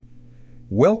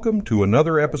Welcome to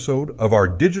another episode of our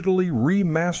digitally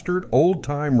remastered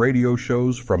old-time radio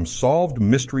shows from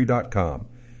SolvedMystery.com.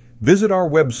 Visit our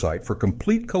website for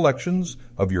complete collections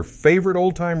of your favorite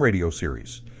old-time radio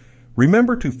series.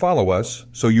 Remember to follow us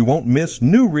so you won't miss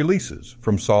new releases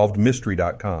from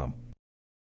SolvedMystery.com.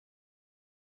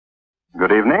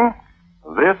 Good evening.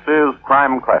 This is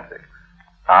Crime Classics.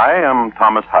 I am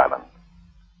Thomas Hyland.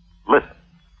 Listen.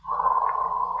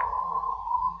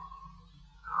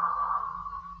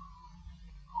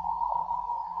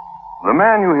 The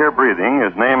man you hear breathing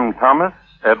is named Thomas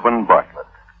Edwin Bartlett.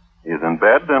 He is in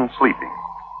bed and sleeping,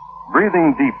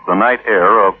 breathing deep the night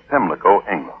air of Pimlico,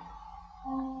 England.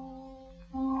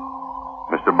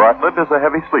 Mr. Bartlett is a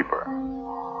heavy sleeper,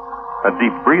 a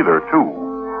deep breather, too,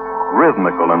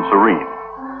 rhythmical and serene,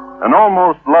 an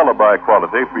almost lullaby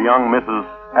quality for young Mrs.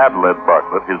 Adelaide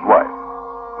Bartlett, his wife,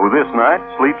 who this night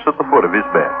sleeps at the foot of his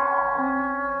bed.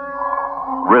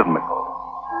 Rhythmical,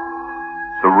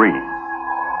 serene.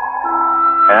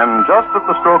 And just at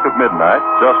the stroke of midnight,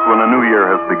 just when a new year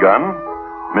has begun,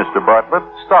 Mr. Bartlett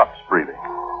stops breathing.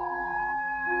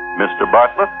 Mr.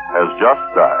 Bartlett has just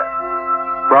died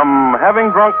from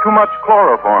having drunk too much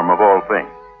chloroform, of all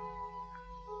things.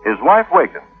 His wife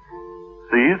wakens,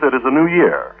 sees it is a new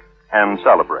year, and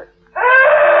celebrates.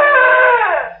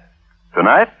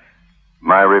 Tonight,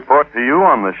 my report to you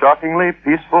on the shockingly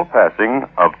peaceful passing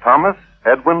of Thomas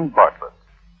Edwin Bartlett,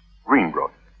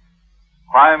 greengrocer.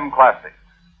 Crime Classics,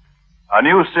 a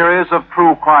new series of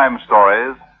true crime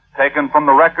stories taken from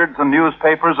the records and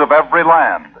newspapers of every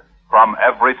land, from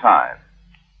every time.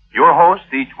 Your host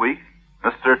each week,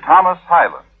 Mr. Thomas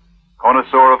Hyland,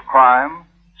 connoisseur of crime,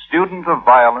 student of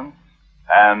violence,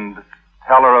 and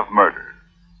teller of murders.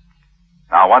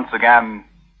 Now, once again,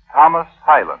 Thomas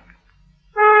Hyland.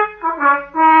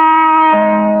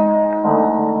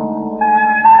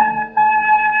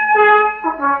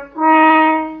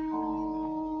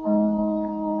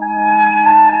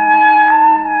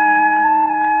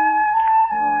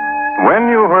 When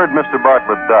you heard Mr.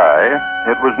 Bartlett die,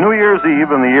 it was New Year's Eve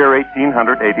in the year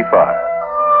 1885.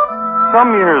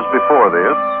 Some years before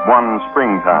this, one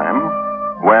springtime,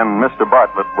 when Mr.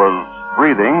 Bartlett was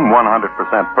breathing 100%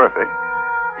 perfect,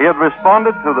 he had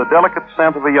responded to the delicate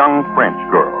scent of a young French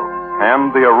girl, and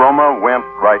the aroma went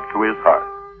right to his heart.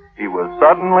 He was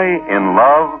suddenly in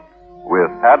love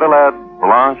with Adelaide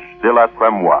Blanche de la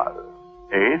Tremoise,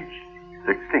 age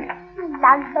 16.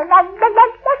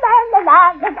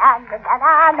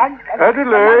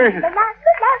 Adelaide!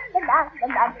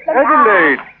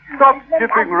 Adelaide! Stop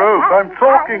skipping rope. I'm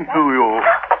talking to you.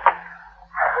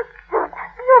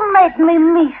 You made me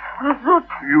miss Zoot.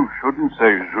 You shouldn't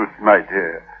say zoot, my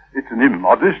dear. It's an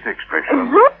immodest expression.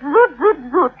 Zoot, zoot,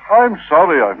 zoot, zoot. I'm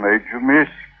sorry I made you miss.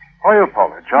 I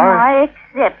apologize. I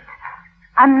accept.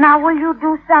 And now will you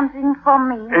do something for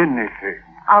me? Anything.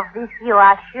 Of this you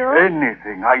are sure?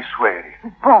 Anything, I swear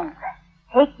it. Bon.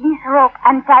 Take this rope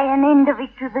and tie an end of it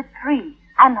to the tree.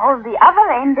 And hold the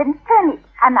other end and turn it.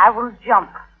 And I will jump.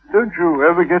 Don't you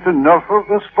ever get enough of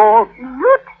the sport?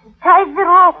 Zoot, tie the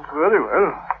rope. Very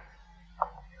well.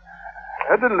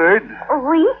 Adelaide,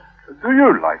 Oui? do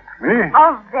you like me?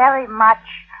 Oh, very much.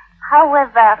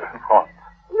 However, What?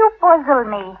 you puzzle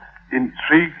me.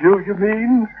 Intrigue you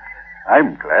mean?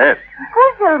 I'm glad.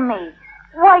 Puzzle me.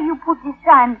 Why you put the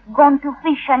sign, gone to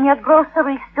fish on your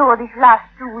grocery store this last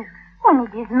 2 weeks, when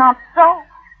it is not so.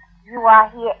 You are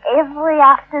here every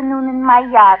afternoon in my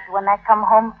yard when I come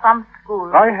home from school.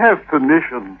 I have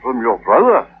permission from your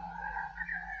brother.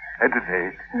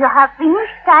 Adelaide. You have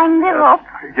finished tying the rope?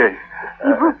 Yes.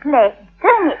 S'il vous plaît,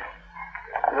 turn it.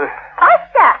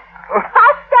 Faster!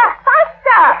 Faster!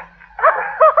 Faster!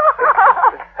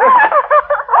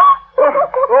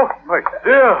 Oh, my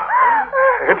dear.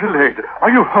 Adelaide, are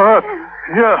you hurt?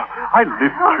 Here, I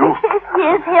lift you. Yes,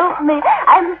 yes, help me.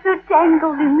 I'm so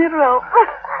tangled in the rope.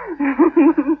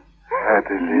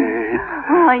 Adelaide.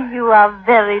 Oh, you are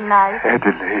very nice.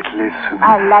 Adelaide, listen.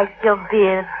 I like your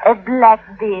beard, a black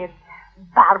beard.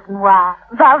 Barbe noire,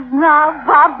 barbe noire,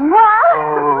 barbe noire.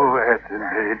 Oh,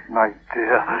 Adelaide, my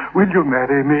dear, will you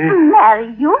marry me?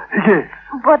 Marry you? Yes.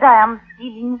 But I am still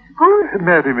in school.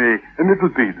 Marry me, and it'll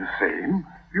be the same.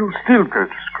 You'll still go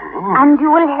to school. And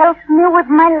you will help me with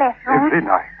my lessons. Every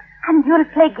night. And you'll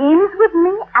play games with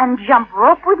me and jump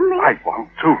rope with me. I want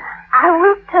to. I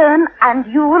will turn and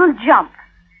you will jump.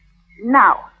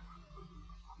 Now.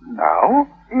 Now?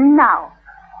 Now.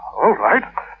 All right.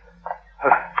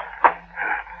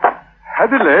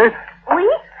 Adelaide, Oui?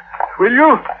 will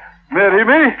you marry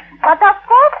me? But of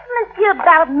course, Monsieur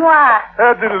Barbe Noire.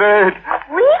 Adelaide.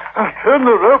 Oui? Turn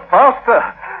the rope faster.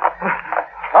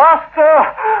 Faster!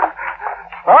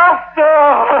 Faster!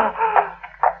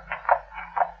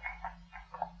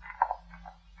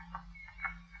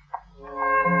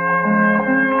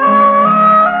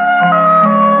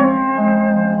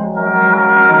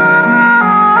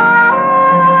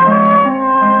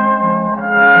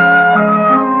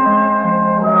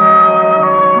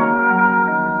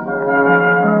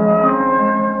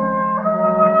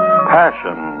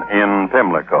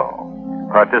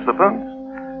 participants,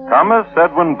 Thomas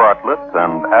Edwin Bartlett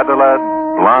and Adelaide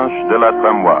Blanche de la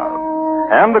Tremoise,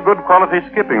 and a good quality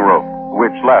skipping rope,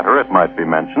 which latter, it might be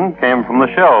mentioned, came from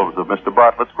the shelves of Mr.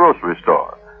 Bartlett's grocery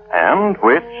store, and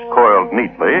which, coiled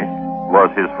neatly, was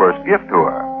his first gift to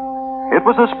her. It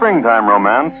was a springtime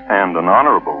romance and an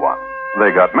honorable one.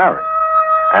 They got married.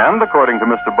 And according to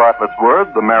Mr. Bartlett's word,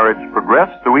 the marriage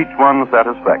progressed to each one's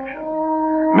satisfaction.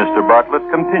 Mr. Bartlett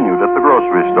continued at the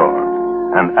grocery store,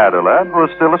 and Adelaide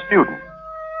was still a student.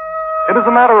 It is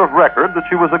a matter of record that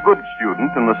she was a good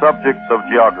student in the subjects of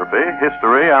geography,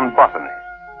 history, and botany.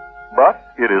 But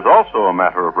it is also a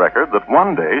matter of record that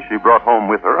one day she brought home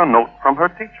with her a note from her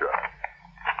teacher.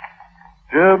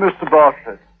 Dear Mr.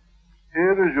 Bartlett,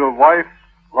 here is your wife's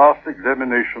last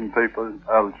examination paper in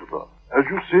algebra. As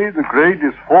you see, the grade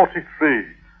is 43.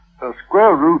 Her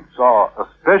square roots are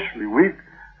especially weak,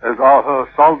 as are her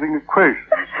solving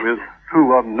equations with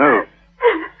two unknowns.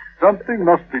 Something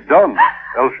must be done,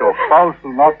 else your spouse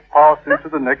will not pass into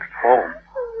the next form.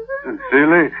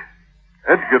 Sincerely,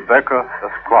 Edgar Becker,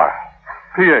 Esquire.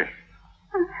 P.S.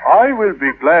 I will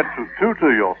be glad to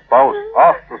tutor your spouse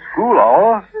after school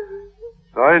hours.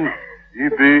 Signed,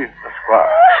 E.B.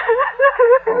 Esquire.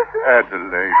 Oh,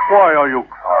 Adelaide, why are you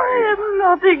crying? I am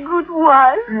not a good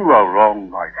wife. You are wrong,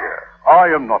 my dear.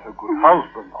 I am not a good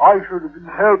husband. I should have been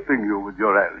helping you with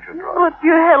your algebra. But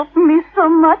you help me so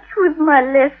much with my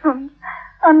lessons.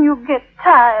 And you get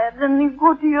tired and you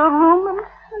go to your room and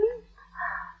sleep.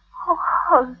 Oh,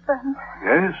 husband.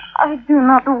 Yes? I do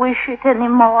not wish it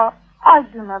anymore. I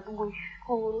do not wish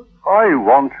school. I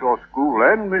want your school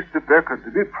and Mr. Becker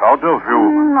to be proud of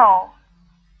you. No.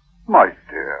 My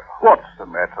dear, what's the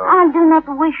matter? I do not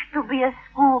wish to be a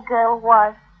schoolgirl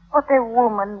wife, but a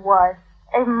woman wife,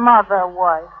 a mother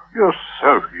wife. You're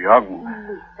so young.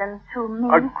 Listen to me.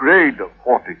 A grade of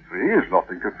 43 is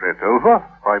nothing to fret over.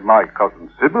 Why, my cousin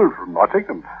Sybil from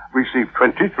Nottingham received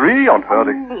 23 on her...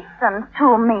 Listen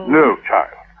to me. No,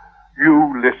 child.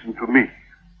 You listen to me.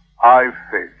 I've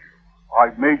failed you.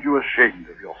 I've made you ashamed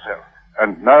of yourself.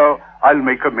 And now I'll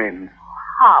make amends.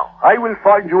 How? I will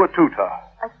find you a tutor.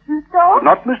 A tutor?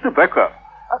 Not Mr. Becker.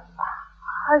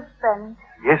 Husband.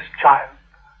 Yes, child.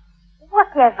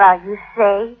 Whatever you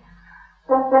say.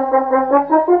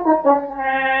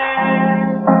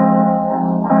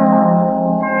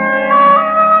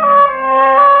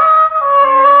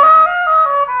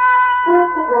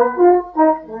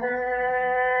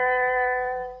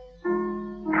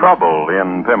 Trouble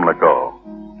in Pimlico.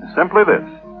 Simply this.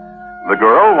 The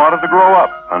girl wanted to grow up,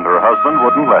 and her husband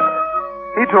wouldn't let her.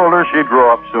 He told her she'd grow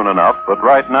up soon enough, but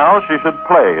right now she should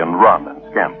play and run and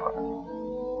scamper.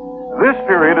 This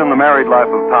period in the married life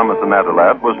of Thomas and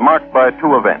Adelaide was marked by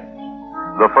two events.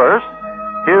 The first,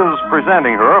 his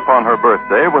presenting her upon her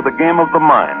birthday with a game of the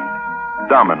mind,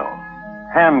 domino,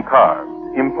 hand-carved,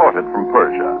 imported from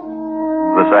Persia.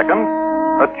 The second,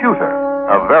 a tutor,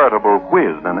 a veritable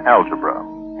quiz in algebra,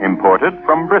 imported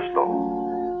from Bristol.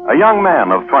 A young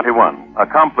man of 21,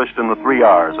 accomplished in the 3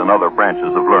 R's and other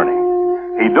branches of learning.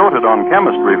 He doted on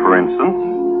chemistry, for instance,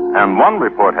 and one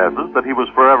report has it that he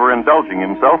was forever indulging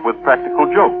himself with practical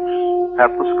jokes at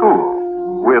the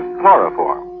school, with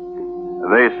chloroform.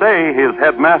 They say his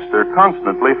headmaster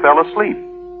constantly fell asleep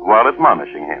while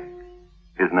admonishing him.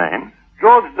 His name?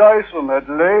 George Dyson,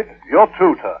 Adelaide, your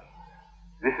tutor.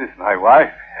 This is my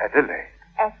wife, Adelaide.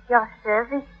 At your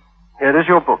service. Here is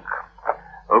your book.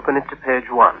 Open it to page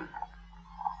 1.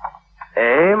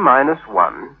 A minus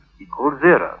 1 equals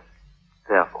 0.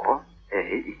 Therefore,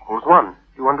 A equals 1.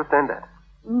 Do you understand that?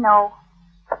 No.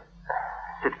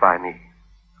 Sit by me.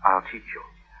 I'll teach you.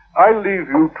 I'll leave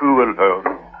you two alone.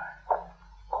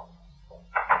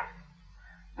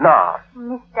 Now.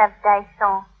 Mr.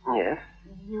 Dyson. Yes?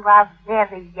 You are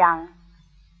very young.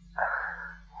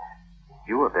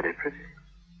 You are very pretty.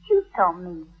 Tutor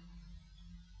me.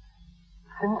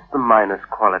 Since the minus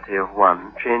quality of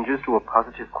 1 changes to a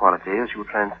positive quality as you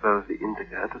transpose the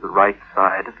integer to the right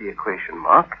side of the equation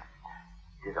mark,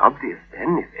 it is obvious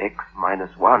then if x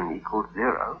minus 1 equals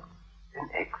 0, then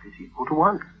x is equal to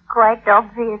 1. Quite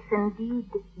obvious indeed.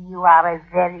 You are a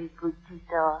very good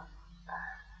tutor.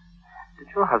 Did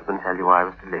your husband tell you I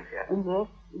was to live here?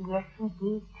 Yes, he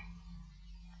did.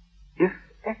 If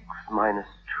x minus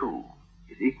 2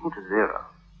 is equal to 0,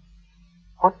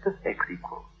 what does x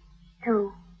equal?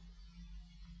 2.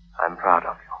 I'm proud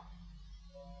of you.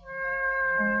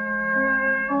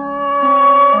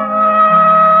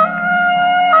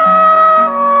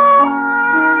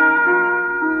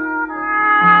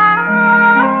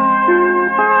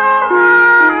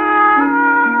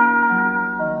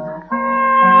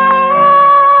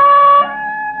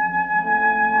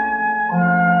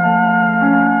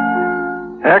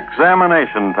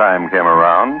 explanation time came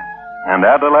around, and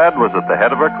Adelaide was at the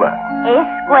head of her class. A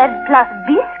squared plus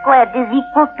B squared is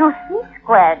equal to C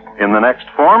squared. In the next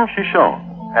form, she shone.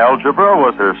 Algebra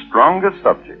was her strongest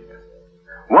subject.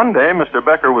 One day, Mr.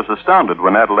 Becker was astounded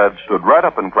when Adelaide stood right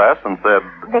up in class and said,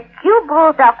 The cube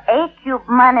root of A cubed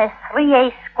minus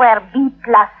 3A squared B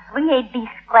plus 3AB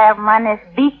squared minus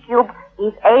B cubed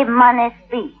is A minus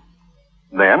B.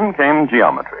 Then came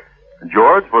geometry.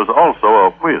 George was also a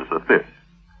whiz at this.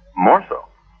 More so.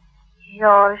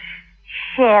 George,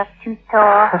 cher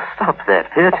tutor. Stop that.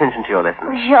 Pay attention to your lesson.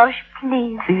 George,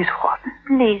 please. Please what?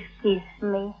 Please kiss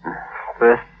me.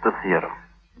 First, the theorem.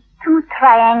 Two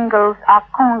triangles are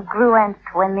congruent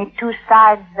when the two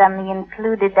sides and the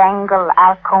included angle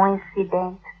are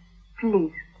coincident.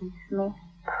 Please kiss me.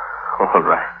 All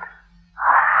right.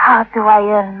 How do I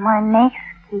earn my next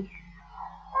kiss?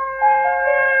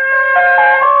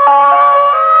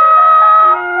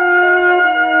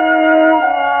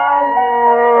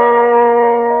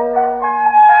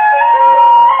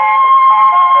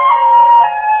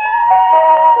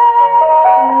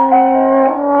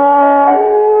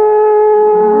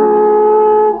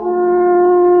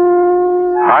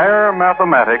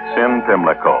 Mathematics in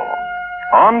Pimlico.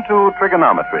 On to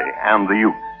trigonometry and the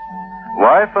youth.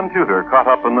 Wife and tutor caught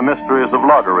up in the mysteries of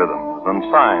logarithms and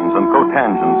sines and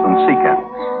cotangents and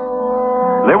secants.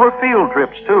 They were field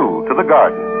trips, too, to the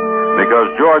garden,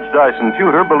 because George Dyson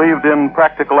Tutor believed in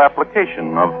practical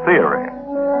application of theory.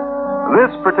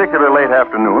 This particular late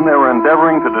afternoon, they were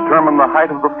endeavoring to determine the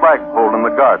height of the flagpole in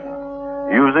the garden,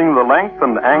 using the length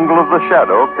and angle of the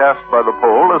shadow cast by the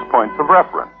pole as points of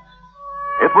reference.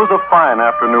 It was a fine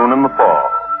afternoon in the fall.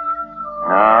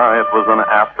 It was an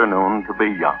afternoon to be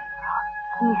young.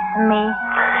 Kiss me.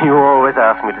 You always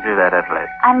ask me to do that, Adelaide.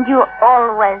 And you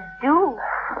always do.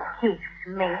 Kiss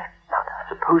me. Now,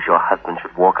 suppose your husband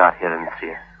should walk out here and see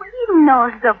us. He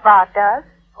knows about us.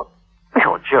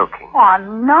 You're joking.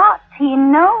 I'm not. He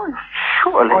knows.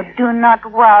 Surely. Oh, do not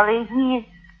worry. He's...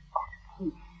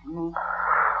 Kiss me.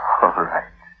 All right.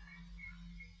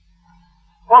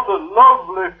 What a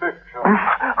lovely picture.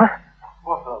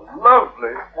 What a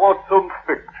lovely autumn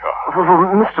picture.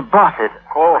 Mr. Bartlett. Of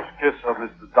course, kiss her,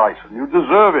 Mr. Dyson. You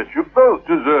deserve it. You both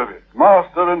deserve it.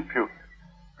 Master and pupil.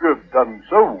 You've done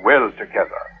so well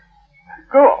together.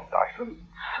 Go on, Dyson.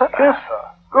 Sir. Kiss her.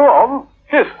 Go on.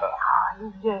 Kiss her.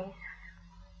 Oh, yes.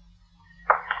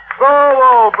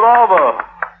 Bravo, bravo.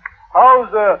 How's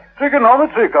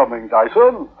trigonometry coming,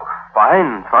 Dyson?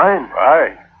 Fine. Fine.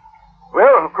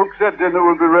 Well, cook said dinner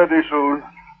will be ready soon.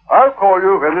 I'll call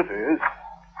you when it is.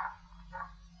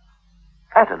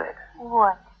 Adelaide,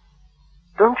 What?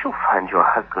 don't you find your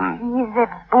husband... He's a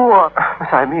bore.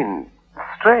 I mean,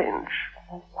 strange?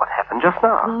 What happened just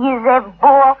now? He is a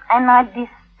bore, and I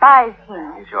despise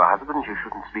him. He's your husband. You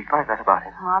shouldn't speak like that about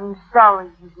him. I'm sorry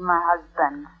he's my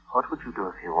husband. What would you do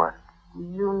if he weren't?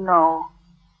 You know.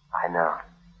 I know.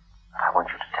 But I want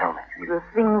you to tell me. The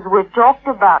things we talked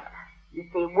about. If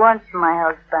he weren't my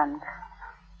husband.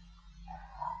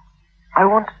 I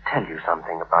want to tell you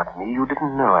something about me you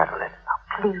didn't know, Adelaide.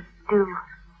 Please do.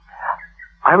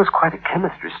 I was quite a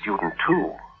chemistry student,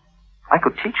 too. I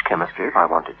could teach chemistry if I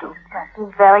wanted to. That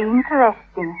is very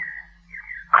interesting.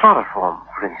 Chloroform,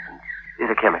 for instance, is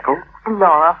a chemical.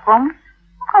 Chloroform?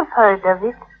 I've heard of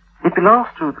it. It belongs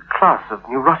to the class of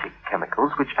neurotic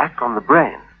chemicals which act on the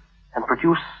brain and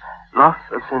produce loss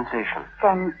of sensation.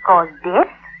 Can cause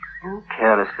death?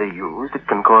 Carelessly used, it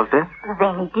can cause death.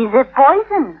 Then it is a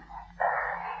poison.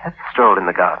 Let's stroll in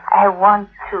the garden. I want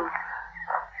to.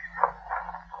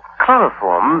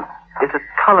 Chloroform is a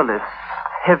colorless,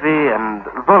 heavy, and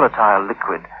volatile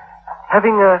liquid,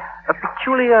 having a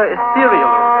peculiar ethereal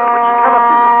odor which cannot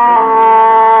be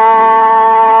mistaken.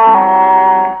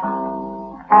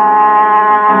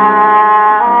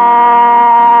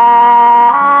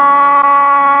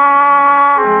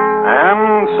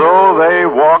 And so they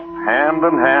walked hand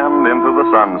in hand into the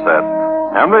sunset,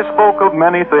 and they spoke of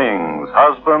many things: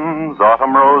 husbands,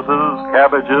 autumn roses,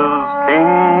 cabbages,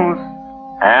 kings,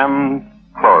 and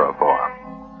chloroform,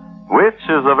 which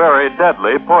is a very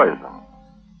deadly poison.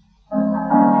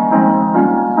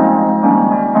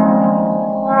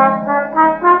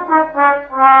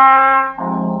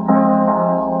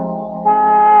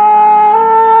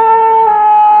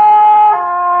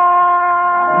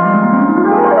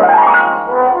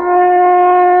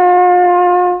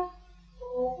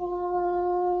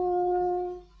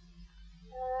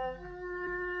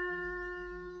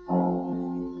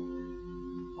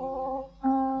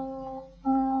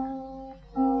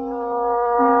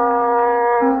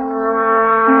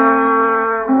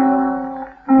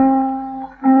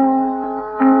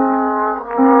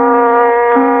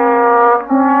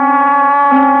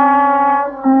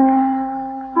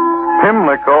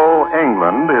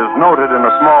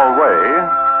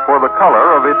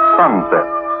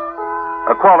 sunsets,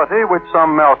 a quality which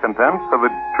some malcontents have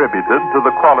attributed to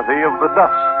the quality of the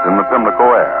dust in the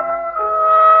Pimlico air.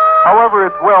 However,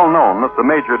 it's well known that the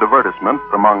major divertisement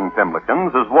among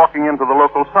Pimlicans is walking into the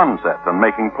local sunset and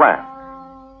making plans.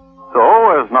 So,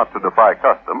 as not to defy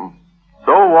custom,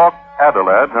 so walked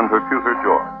Adelaide and her tutor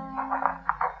George.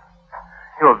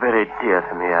 You're very dear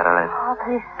to me, Adelaide. Oh,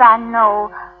 this I know,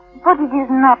 but it is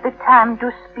not the time to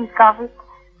speak of it.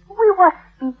 We were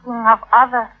speaking of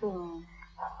other things.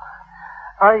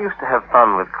 I used to have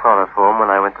fun with chloroform when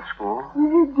I went to school. Is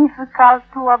it difficult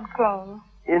to obtain?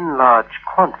 In large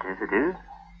quantities, it is.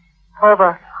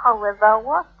 However,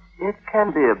 What? it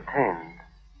can be obtained.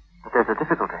 But there's a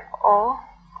difficulty. Oh?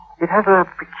 It has a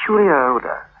peculiar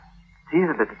odor. It's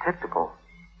easily detectable.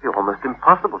 It's almost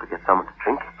impossible to get someone to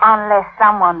drink it. Unless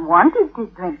someone wanted to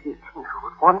drink it. Who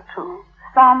would want to?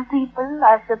 Some people,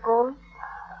 I suppose.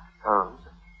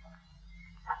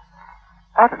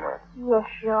 Adelaide, Yes,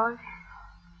 George.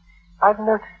 I've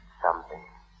noticed something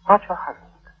about your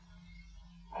husband.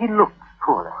 He looks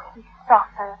poorly. He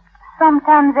suffers.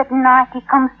 Sometimes at night he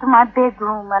comes to my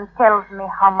bedroom and tells me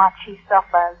how much he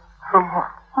suffers. From what?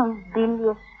 He's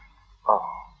bilious. Oh,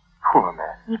 poor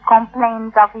man. He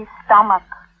complains of his stomach.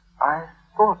 I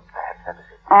thought perhaps that was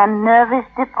it. And nervous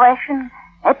depression.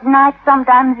 At night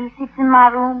sometimes he sits in my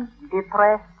room,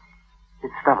 depressed.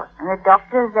 His stomach. And the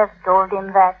doctors have told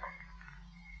him that.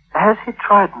 Has he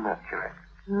tried mercury?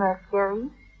 Mercury?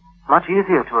 Much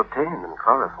easier to obtain than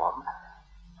chloroform.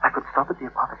 I could stop at the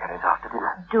apothecary's after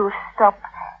dinner. Do stop.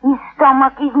 His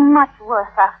stomach is much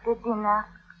worse after dinner.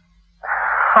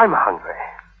 I'm hungry.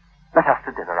 Let us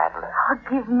to dinner, Adelaide. Oh,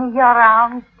 give me your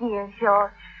arms, dear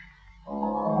George.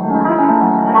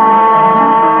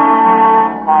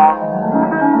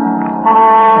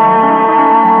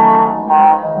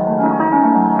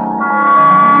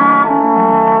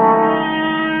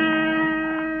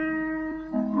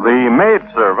 The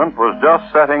maidservant was just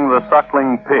setting the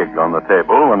suckling pig on the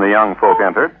table when the young folk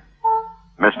entered.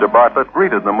 Mr. Bartlett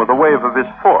greeted them with a wave of his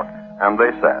fork, and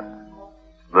they sat.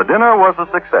 The dinner was a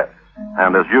success,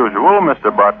 and as usual,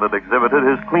 Mr. Bartlett exhibited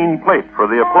his clean plate for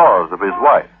the applause of his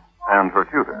wife and her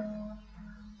tutor.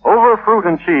 Over fruit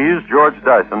and cheese, George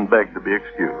Dyson begged to be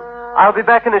excused. I'll be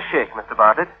back in a shake, Mr.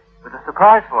 Bartlett, with a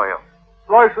surprise for you.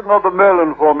 Slice another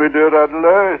melon for me, dear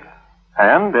Adelaide.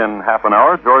 And in half an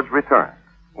hour, George returned,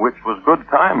 which was good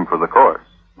time for the course,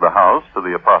 the house to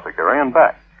the apothecary and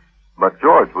back. But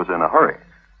George was in a hurry,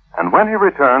 and when he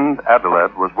returned,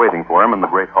 Adelaide was waiting for him in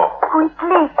the great hall.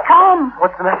 Quickly, come.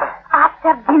 What's the matter?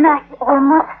 After dinner, he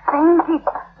almost fainted.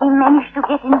 He managed to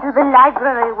get into the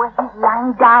library where he's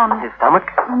lying down His stomach?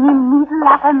 in the middle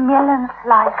of a melon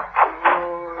slice.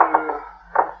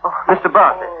 Oh, Mr.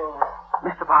 Bartlett.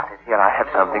 Mr. Bartlett, here, I have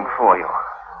something for you.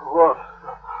 What?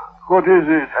 What is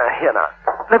it? Here now.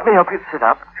 Let me help you sit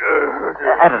up.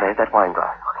 Adelaide, that wine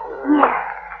glass. Yes.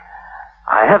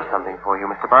 I have something for you,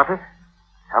 Mr. Bartlett.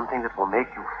 Something that will make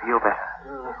you feel better.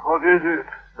 What is it?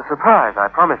 The surprise I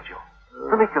promised you.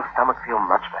 To make your stomach feel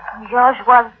much better. George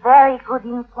was very good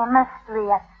in chemistry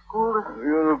at school.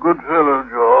 You're a good fellow,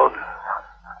 George.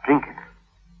 Drink it.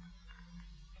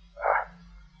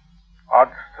 Hot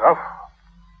stuff.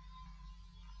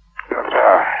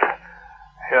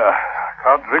 Here, I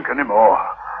can't drink any more.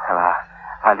 Well,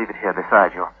 I'll leave it here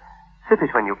beside you. Sip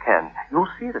it when you can. You'll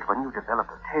see that when you develop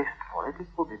a taste for it, it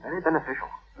will be very beneficial.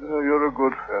 You're a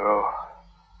good fellow.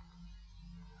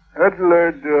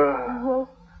 Adelaide, Yes,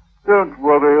 don't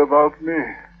worry about me.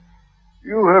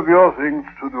 You have your things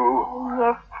to do.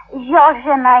 yes. George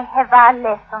and I have our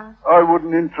lessons. I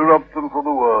wouldn't interrupt them for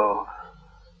the world.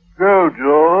 Go,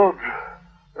 George.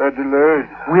 Adelaide.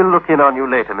 We'll look in on you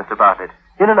later, Mr. Bartlett.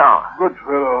 In an hour. Good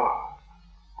fellow.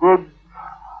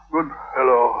 Good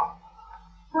fellow.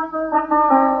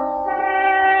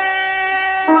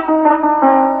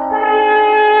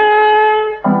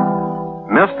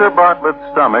 Mr. Bartlett's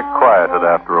stomach quieted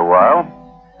after a while,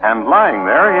 and lying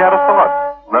there, he had a thought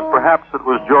that perhaps it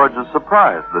was George's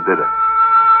surprise that did it.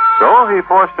 So he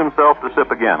forced himself to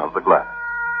sip again of the glass.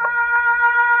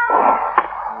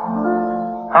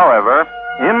 However,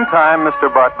 in time,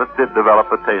 Mr. Bartlett did develop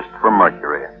a taste for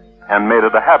mercury, and made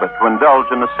it a habit to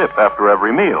indulge in a sip after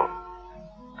every meal.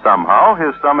 Somehow,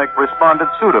 his stomach responded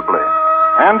suitably,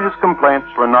 and his complaints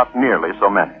were not nearly so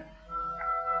many.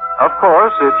 Of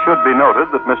course, it should be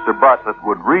noted that Mr. Bartlett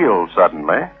would reel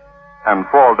suddenly and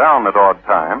fall down at odd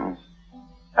times,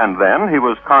 and then he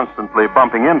was constantly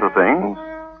bumping into things,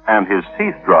 and his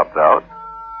teeth dropped out.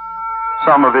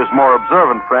 Some of his more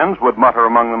observant friends would mutter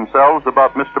among themselves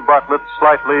about Mr. Bartlett's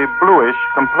slightly bluish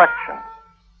complexion.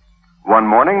 One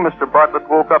morning, Mr. Bartlett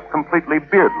woke up completely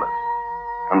beardless,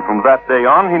 and from that day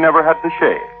on he never had to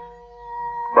shave.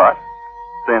 But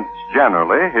since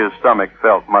generally his stomach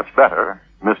felt much better,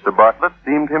 Mr. Bartlett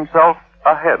deemed himself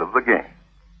ahead of the game.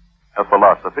 A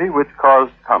philosophy which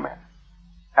caused comment.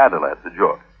 Adelaide the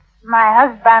joy. My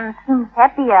husband seems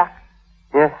happier.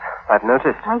 Yes, I've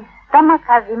noticed. His stomach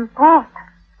has improved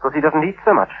Because he doesn't eat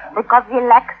so much. because he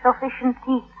lacks sufficient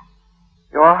teeth.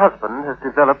 Your husband has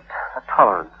developed a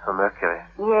tolerance for mercury.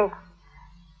 Yes.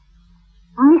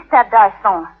 Mr.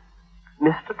 Dyson,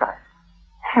 Mr. Dyson?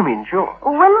 You mean George?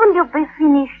 when will you be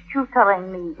finished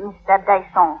tutoring me, Mr.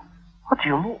 Dyson? What do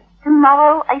you mean?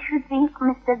 Tomorrow, I should think,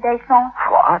 Mr. Dyson.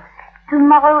 What?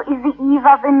 Tomorrow is the eve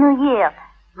of the New Year.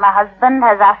 My husband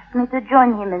has asked me to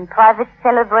join him in private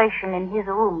celebration in his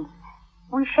rooms.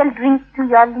 We shall drink to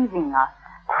your leaving us.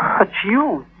 But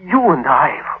you and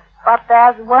I... But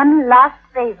there's one last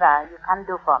favor you can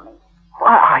do for me.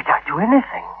 I'd do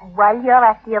anything. While you're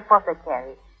at the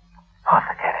apothecary,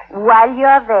 Apothecary. while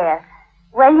you're there,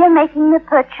 while you're making the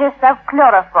purchase of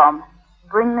chloroform,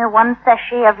 bring me 1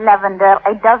 sachet of lavender,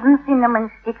 12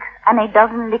 cinnamon sticks, and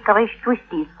 12 licorice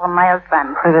twisties for my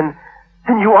husband.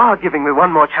 Then you are giving me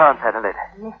one more chance, Adelaide.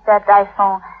 Mr.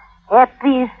 Dyson,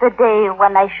 happy is the day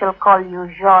when I shall call you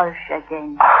George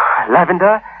again.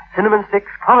 Lavender, cinnamon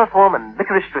sticks, chloroform, and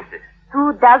licorice twisted.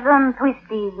 2 dozen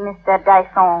twisties, Mr.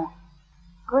 Dyson.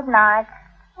 Good night.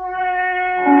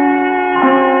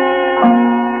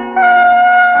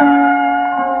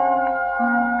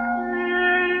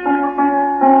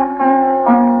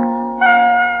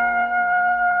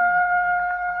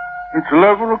 It's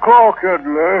 11 o'clock,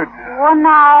 Adelaide. 1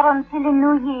 hour until the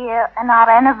New Year and our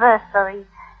anniversary.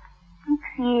 6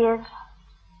 years.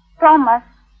 Thomas,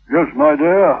 Yes, my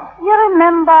dear. you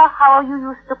remember how you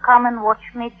used to come and watch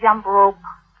me jump rope?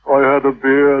 I had a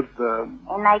beard then.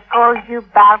 And I called you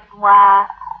Bartlett.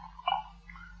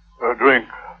 A drink.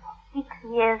 6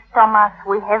 years, Thomas,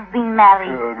 we have been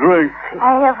married. A drink.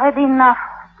 I have had enough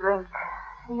drink.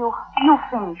 You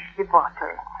finish the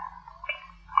bottle.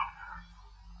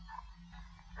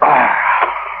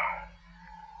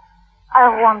 I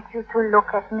want you to look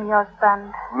at me,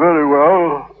 husband. Very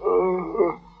well.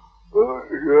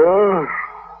 Yes.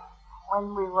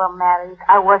 When we were married,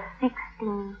 I was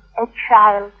 16, a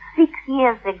child, 6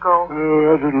 years ago.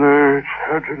 Oh,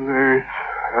 Adelaide.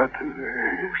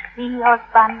 You see,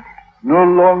 husband? No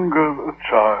longer a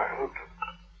child.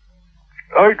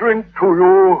 I drink to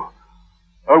you,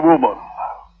 a woman.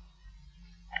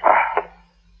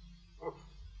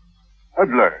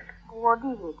 Adelaide, What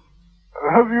is it?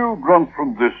 have you drunk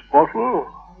from this bottle?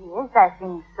 Yes, I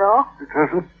think so. It has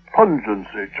a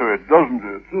pungency to it, doesn't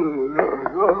it?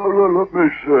 Let me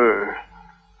say.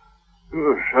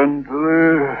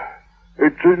 Chantilly,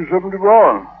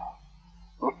 1871.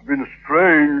 Must have been a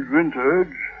strange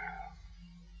vintage.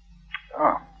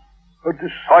 A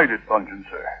decided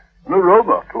pungency. An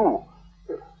aroma, too.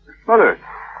 Smell it.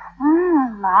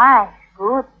 My,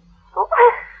 good.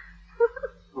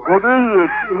 What is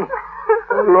it?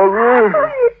 Lovely.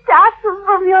 It tassels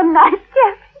from your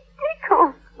nightcap.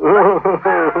 Tickles.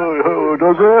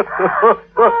 Does it?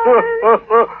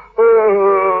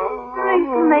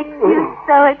 It makes you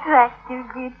so attractive,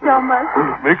 dear Thomas.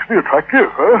 Makes me attractive,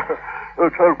 huh?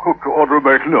 Tell cook to order a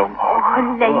magnum.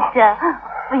 Oh, later.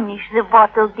 Finish the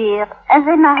bottle, dear, and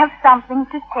then I have something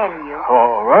to tell you.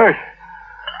 All right.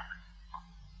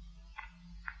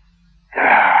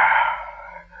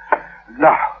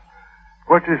 Now,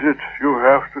 what is it you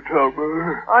have to tell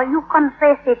me? Oh, you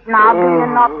confess it now, do you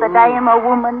not, that I am a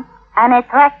woman? An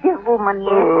attractive woman,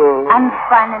 yes. And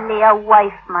finally a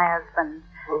wife, my husband.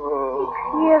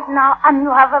 6 years now, and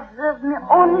you have observed me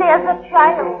only as a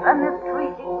child and have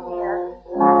treated me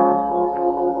as...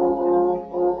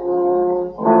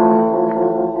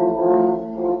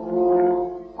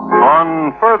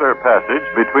 On further passage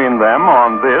between them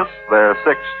on this, their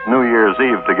 6th New Year's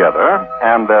Eve together,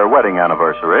 and their wedding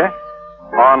anniversary,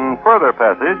 on further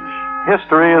passage,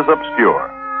 history is obscure.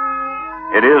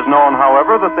 It is known,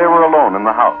 however, that they were alone in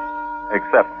the house,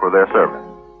 except for their servant.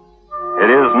 It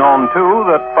is known, too,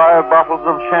 that 5 bottles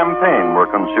of champagne were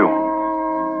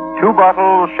consumed. 2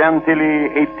 bottles Chantilly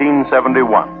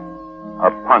 1871, a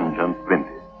pungent vintage.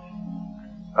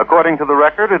 According to the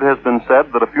record, it has been said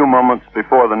that a few moments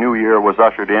before the new year was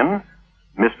ushered in,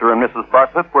 Mr. and Mrs.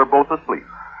 Bartlett were both asleep.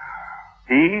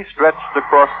 He stretched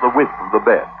across the width of the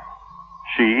bed,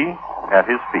 she at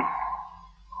his feet.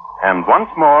 And once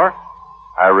more,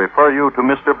 I refer you to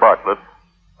Mr. Bartlett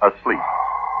asleep,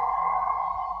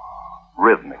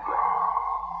 rhythmically,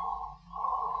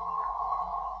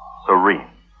 serene.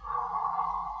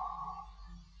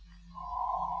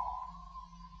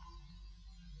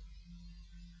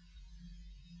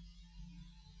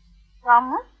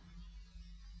 Thomas?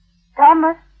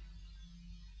 Thomas?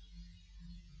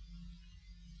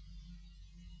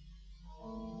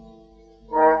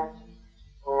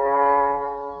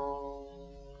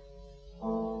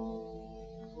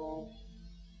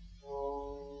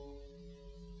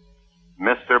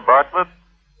 Mr. Bartlett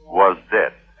was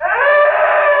dead.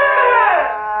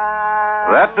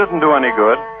 That didn't do any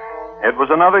good. It was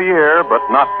another year, but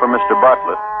not for Mr.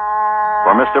 Bartlett.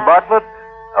 For Mr. Bartlett,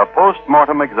 a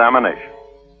post-mortem examination.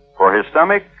 For his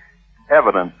stomach,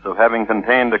 evidence of having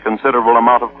contained a considerable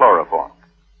amount of chloroform.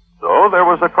 So there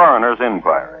was a coroner's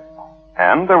inquiry.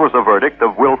 And there was a verdict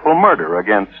of willful murder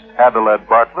against Adelaide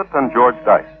Bartlett and George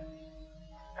Dyson.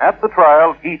 At the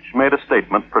trial, each made a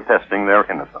statement protesting their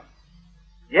innocence.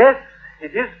 Yes,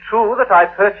 it is true that I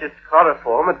purchased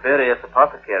chloroform at various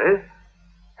apothecaries,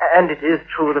 and it is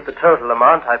true that the total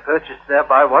amount I purchased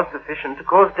thereby was sufficient to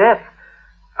cause death.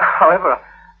 However,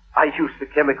 I used the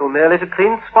chemical merely to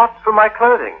clean spots from my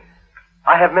clothing.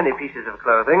 I have many pieces of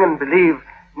clothing and believe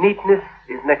neatness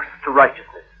is next to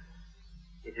righteousness.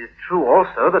 It is true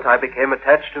also that I became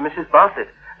attached to Mrs. Bartlett,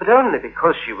 but only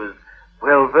because she was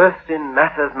well versed in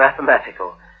matters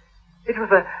mathematical. It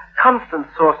was a constant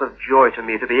source of joy to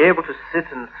me to be able to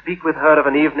sit and speak with her of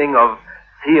an evening of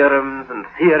theorems and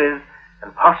theories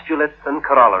and postulates and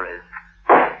corollaries.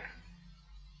 I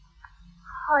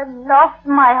loved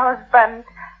my husband.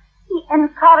 He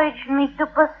encouraged me to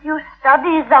pursue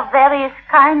studies of various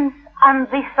kinds and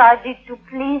decided to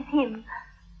please him.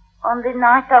 On the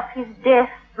night of his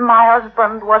death, my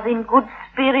husband was in good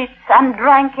spirits and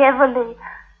drank heavily.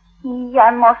 He, I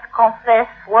must confess,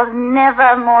 was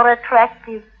never more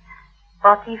attractive.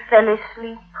 But he fell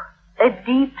asleep, a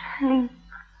deep sleep.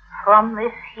 From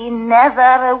this he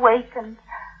never awakened.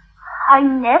 I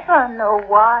never know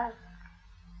why.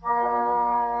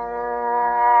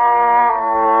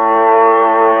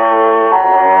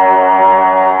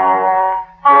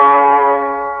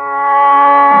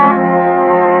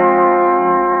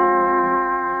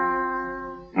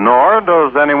 Nor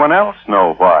does anyone else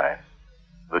know why.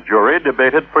 The jury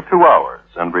debated for 2 hours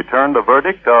and returned a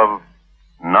verdict of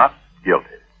not guilty.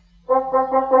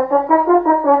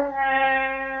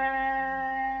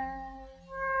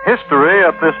 History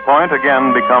at this point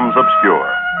again becomes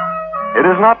obscure. It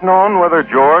is not known whether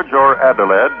George or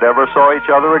Adelaide ever saw each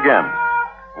other again,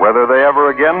 whether they ever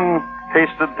again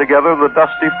tasted together the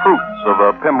dusty fruits of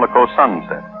a Pimlico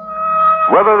sunset,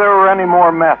 whether there were any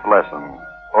more math lessons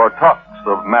or talks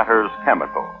of matters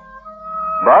chemical.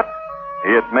 But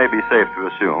it may be safe to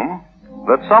assume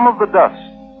that some of the dust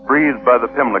breathed by the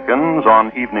Pimlicans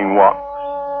on evening walks,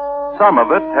 some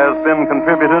of it has been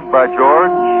contributed by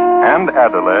George and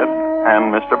Adelaide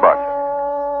and Mr. Bartlett.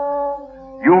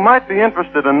 You might be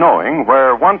interested in knowing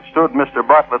where once stood Mr.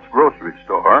 Bartlett's grocery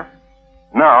store,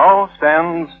 now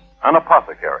stands an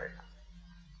apothecary.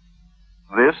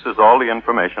 This is all the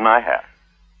information I have.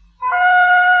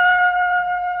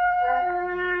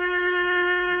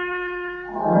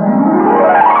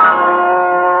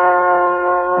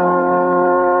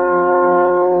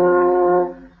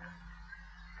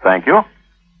 Thank you.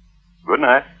 Good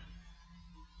night.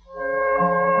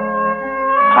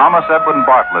 Thomas Edwin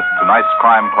Bartlett, tonight's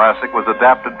crime classic, was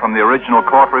adapted from the original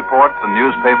court reports and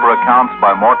newspaper accounts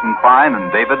by Morton Fine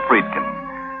and David Friedkin.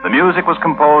 The music was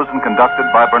composed and conducted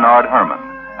by Bernard Herrmann,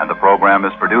 and the program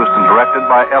is produced and directed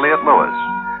by Elliott Lewis.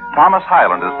 Thomas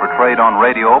Hyland is portrayed on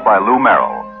radio by Lou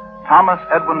Merrill. Thomas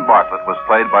Edwin Bartlett was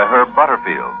played by Herb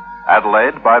Butterfield,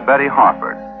 Adelaide by Betty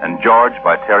Harford, and George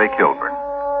by Terry Kilburn.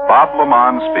 Bob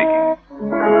Lamont speaking.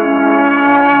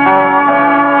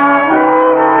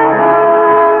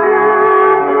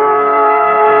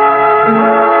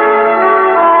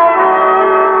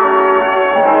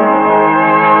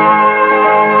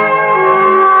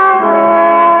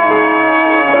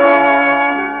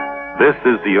 This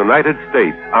is the United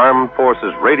States Armed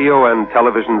Forces Radio and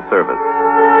Television Service.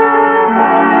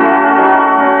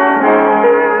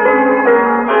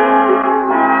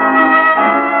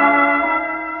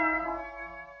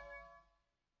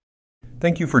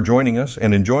 Thank you for joining us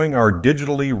and enjoying our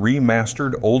digitally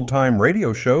remastered old-time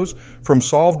radio shows from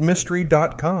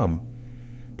SolvedMystery.com.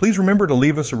 Please remember to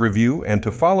leave us a review and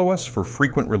to follow us for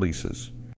frequent releases.